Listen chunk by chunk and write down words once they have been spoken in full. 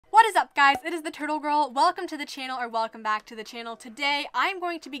is up, guys? It is the Turtle Girl. Welcome to the channel, or welcome back to the channel. Today I'm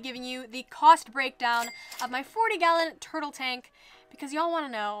going to be giving you the cost breakdown of my 40-gallon turtle tank because y'all want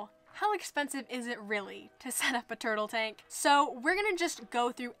to know, how expensive is it really to set up a turtle tank? So we're gonna just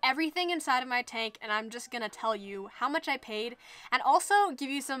go through everything inside of my tank, and I'm just gonna tell you how much I paid and also give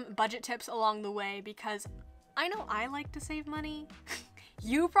you some budget tips along the way because I know I like to save money.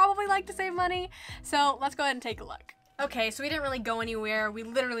 You probably like to save money. So let's go ahead and take a look. Okay, so we didn't really go anywhere. We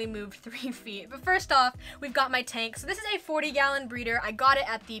literally moved 3 feet. But first off, we've got my tank. So this is a 40-gallon breeder. I got it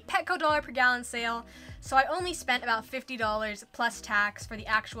at the Petco $1 per gallon sale. So I only spent about $50 plus tax for the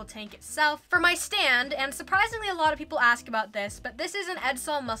actual tank itself. For my stand, and surprisingly a lot of people ask about this, but this is an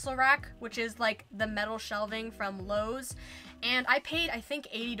Edsall muscle rack, which is like the metal shelving from Lowe's. And I paid, I think,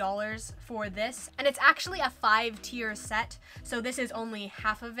 $80 for this. And it's actually a 5-tier set, so this is only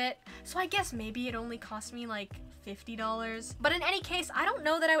half of it. So I guess maybe it only cost me like $50. But in any case, I don't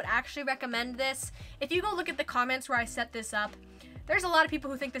know that I would actually recommend this. If you go look at the comments where I set this up, there's a lot of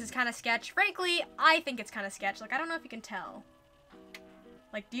people who think this is kind of sketch. Frankly, I think it's kind of sketch. Like, I don't know if you can tell.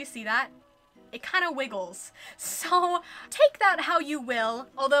 Like, do you see that? It kind of wiggles. So take that how you will.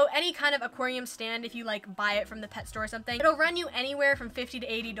 Although any kind of aquarium stand, if you like buy it from the pet store or something, it'll run you anywhere from $50 to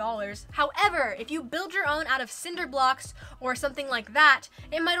 $80. However, if you build your own out of cinder blocks or something like that,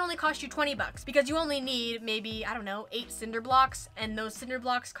 it might only cost you 20 bucks because you only need maybe, I don't know, 8 cinder blocks, and those cinder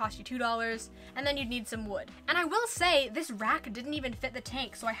blocks cost you $2, and then you'd need some wood. And I will say, this rack didn't even fit the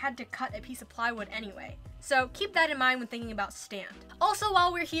tank, so I had to cut a piece of plywood anyway. So keep that in mind when thinking about stand. Also,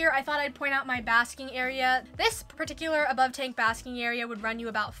 while we're here, I thought I'd point out my basking area. This particular above tank basking area would run you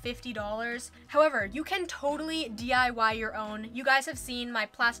about $50. However, you can totally DIY your own. You guys have seen my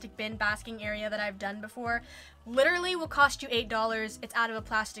plastic bin basking area that I've done before. Literally will cost you $8. It's out of a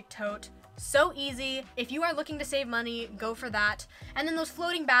plastic tote. So easy. If you are looking to save money, go for that. And then those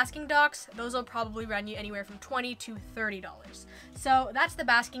floating basking docks, those will probably run you anywhere from $20 to $30. So that's the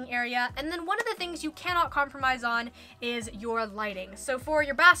basking area. And then one of the things you cannot compromise on is your lighting. So for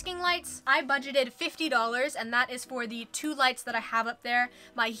your basking lights, I budgeted $50, and that is for the 2 lights that I have up there,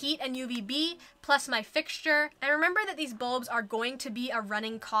 my heat and UVB, plus my fixture. And remember that these bulbs are going to be a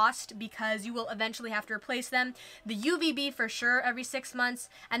running cost because you will eventually have to replace them. The UVB for sure every 6 months,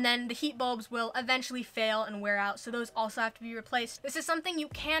 and then the heat bulbs will eventually fail and wear out, so those also have to be replaced. This is something you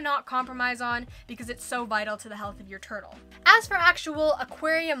cannot compromise on because it's so vital to the health of your turtle. As for actual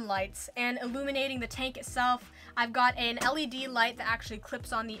aquarium lights and illuminating the tank itself, I've got an LED light that actually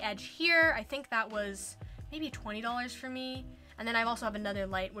clips on the edge here. I think that was maybe $20 for me. And then I also have another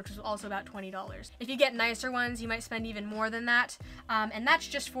light, which was also about $20. If you get nicer ones, you might spend even more than that. And that's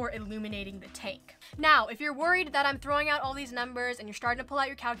just for illuminating the tank. Now, if you're worried that I'm throwing out all these numbers and you're starting to pull out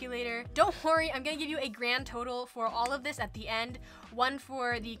your calculator, don't worry, I'm gonna give you a grand total for all of this at the end. One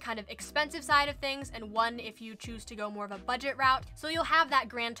for the kind of expensive side of things, and one if you choose to go more of a budget route. So you'll have that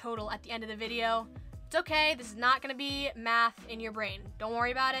grand total at the end of the video. It's okay, this is not gonna be math in your brain. Don't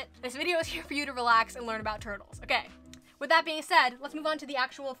worry about it. This video is here for you to relax and learn about turtles, okay? With that being said, let's move on to the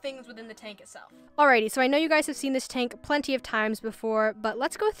actual things within the tank itself. Alrighty, so I know you guys have seen this tank plenty of times before, but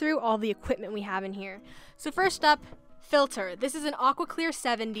let's go through all the equipment we have in here. So first up, filter. This is an AquaClear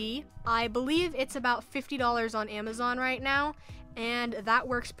 70. I believe it's about $50 on Amazon right now, and that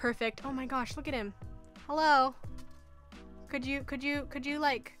works perfect. Oh my gosh, look at him. Hello. Could you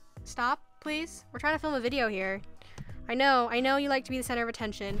like stop, please? We're trying to film a video here. I know you like to be the center of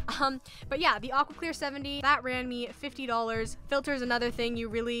attention. But yeah, the AquaClear 70, that ran me $50. Filter's another thing you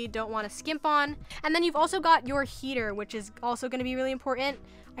really don't want to skimp on. And then you've also got your heater, which is also going to be really important.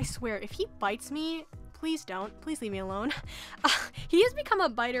 I swear, if he bites me, please don't. Please leave me alone. He has become a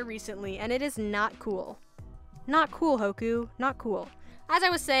biter recently, and it is not cool. Not cool, Hoku. Not cool. As I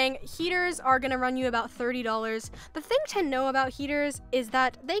was saying, heaters are going to run you about $30. The thing to know about heaters is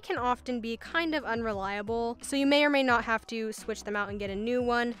that they can often be kind of unreliable, so you may or may not have to switch them out and get a new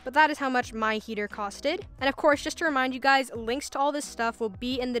one, but that is how much my heater costed. And of course, just to remind you guys, links to all this stuff will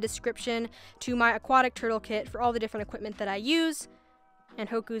be in the description to my aquatic turtle kit for all the different equipment that I use. And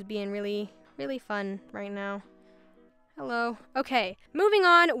Hoku's being really, really fun right now. Hello. Okay, moving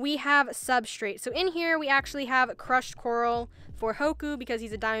on, we have substrate. So in here, we actually have crushed coral for Hoku because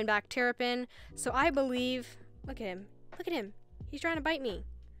he's a diamondback terrapin. So I believe, look at him. Look at him. He's trying to bite me.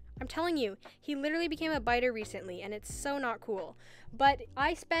 I'm telling you, he literally became a biter recently, and it's so not cool. But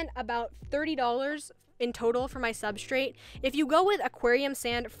I spent about $30 in total for my substrate. If you go with aquarium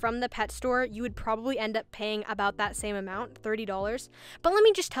sand from the pet store, you would probably end up paying about that same amount, $30. But let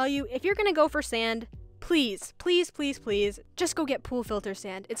me just tell you, if you're gonna go for sand, please, please, please, please, just go get pool filter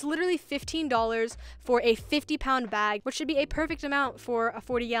sand. It's literally $15 for a 50-pound bag, which should be a perfect amount for a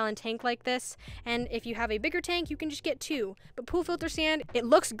 40-gallon tank like this. And if you have a bigger tank, you can just get 2. But pool filter sand, it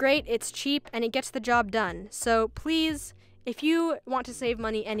looks great, it's cheap, and it gets the job done. So please, if you want to save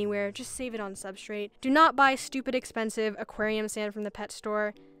money anywhere, just save it on Substrate. Do not buy stupid expensive aquarium sand from the pet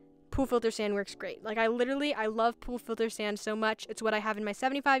store. Pool filter sand works great. Like, I love pool filter sand so much. It's what I have in my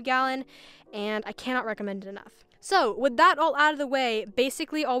 75-gallon, and I cannot recommend it enough. So, with that all out of the way,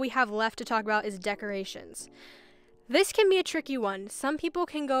 basically all we have left to talk about is decorations. This can be a tricky one. Some people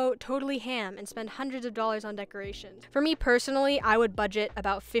can go totally ham and spend hundreds of dollars on decorations. For me personally, I would budget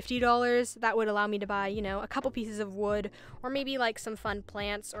about $50. That would allow me to buy, you know, a couple pieces of wood or maybe like some fun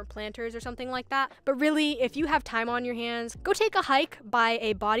plants or planters or something like that. But really, if you have time on your hands, go take a hike by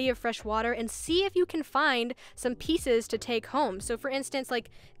a body of fresh water and see if you can find some pieces to take home. So for instance, like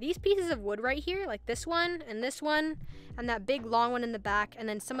these pieces of wood right here, like this one and that big long one in the back, and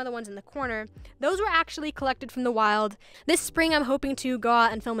then some of the ones in the corner, those were actually collected from the wild. This spring I'm hoping to go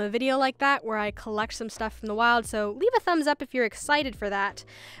out and film a video like that where I collect some stuff from the wild, so leave a thumbs up if you're excited for that.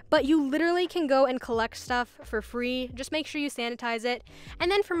 But you literally can go and collect stuff for free. Just make sure you sanitize it. And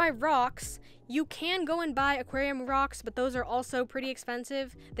then for my rocks, you can go and buy aquarium rocks, but those are also pretty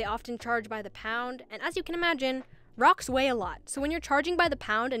expensive. They often charge by the pound, and as you can imagine, rocks weigh a lot. So when you're charging by the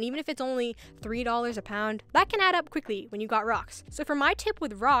pound, and even if it's only $3 a pound, that can add up quickly when you got rocks. So for my tip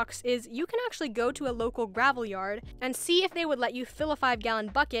with rocks is you can actually go to a local gravel yard and see if they would let you fill a 5-gallon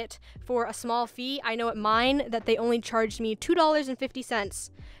bucket for a small fee. I know at mine that they only charged me $2.50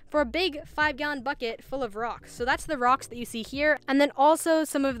 for a big 5-gallon bucket full of rocks. So that's the rocks that you see here. And then also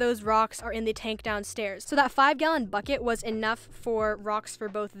some of those rocks are in the tank downstairs. So that 5-gallon bucket was enough for rocks for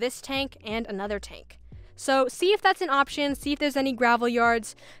both this tank and another tank. So see if that's an option, see if there's any gravel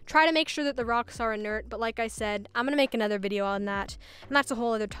yards, try to make sure that the rocks are inert, but like I said, I'm going to make another video on that, and that's a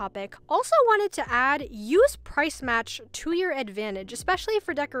whole other topic. Also wanted to add, use price match to your advantage, especially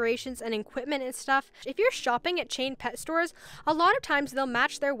for decorations and equipment and stuff. If you're shopping at chain pet stores, a lot of times they'll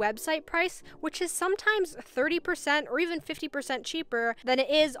match their website price, which is sometimes 30% or even 50% cheaper than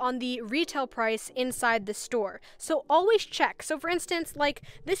it is on the retail price inside the store. So always check. So for instance, like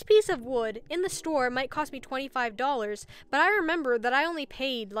this piece of wood in the store might cost me $25, but I remember that I only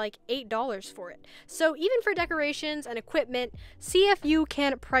paid like $8 for it. So even for decorations and equipment, see if you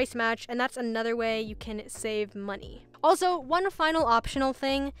can price match, and that's another way you can save money. Also, one final optional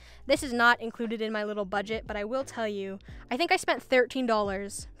thing, this is not included in my little budget, but I will tell you, I think I spent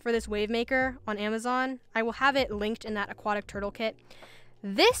 $13 for this wave maker on Amazon. I will have it linked in that aquatic turtle kit.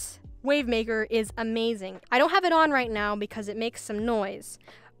 This wave maker is amazing. I don't have it on right now because it makes some noise,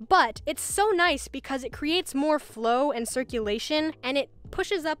 but it's so nice because it creates more flow and circulation, and it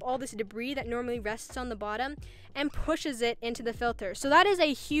pushes up all this debris that normally rests on the bottom and pushes it into the filter. So that is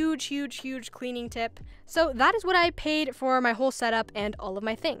a huge, huge, huge cleaning tip. So that is what I paid for my whole setup and all of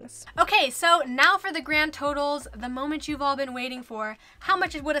my things. Okay, so now for the grand totals, the moment you've all been waiting for. How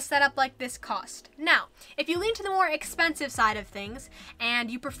much would a setup like this cost? Now, if you lean to the more expensive side of things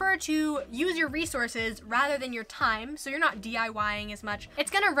and you prefer to use your resources rather than your time, so you're not DIYing as much,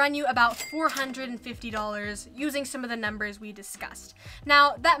 it's gonna run you about $450 using some of the numbers we discussed.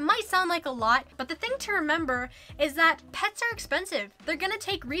 Now, that might sound like a lot, but the thing to remember is that pets are expensive. They're gonna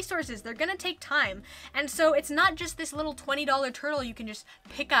take resources, they're gonna take time. And so it's not just this little $20 turtle you can just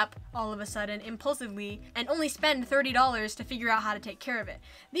pick up all of a sudden impulsively and only spend $30 to figure out how to take care of it.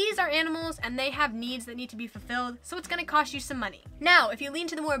 These are animals and they have needs that need to be fulfilled, so it's gonna cost you some money. Now, if you lean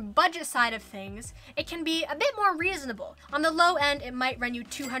to the more budget side of things, it can be a bit more reasonable. On the low end, it might run you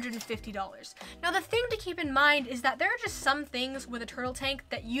 $250. Now, the thing to keep in mind is that there are just some things with a turtle tank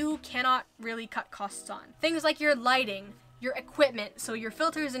that you cannot really cut costs on. Things like your lighting, your equipment, so your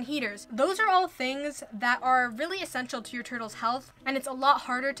filters and heaters. Those are all things that are really essential to your turtle's health, and it's a lot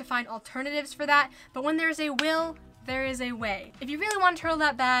harder to find alternatives for that, but when there's a will, there is a way. If you really want a turtle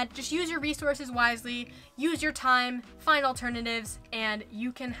that bad, just use your resources wisely, use your time, find alternatives, and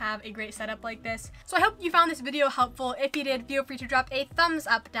you can have a great setup like this. So I hope you found this video helpful. If you did, feel free to drop a thumbs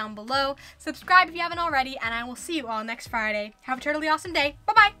up down below. Subscribe if you haven't already, and I will see you all next Friday. Have a totally awesome day.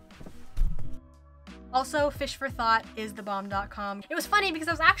 Bye-bye! Also, fishforthought is thebomb.com. It was funny because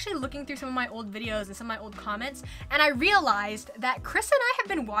I was actually looking through some of my old videos and some of my old comments, and I realized that Chris and I have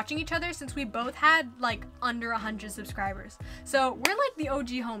been watching each other since we both had like under 100 subscribers. So we're like the OG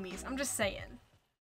homies, I'm just saying.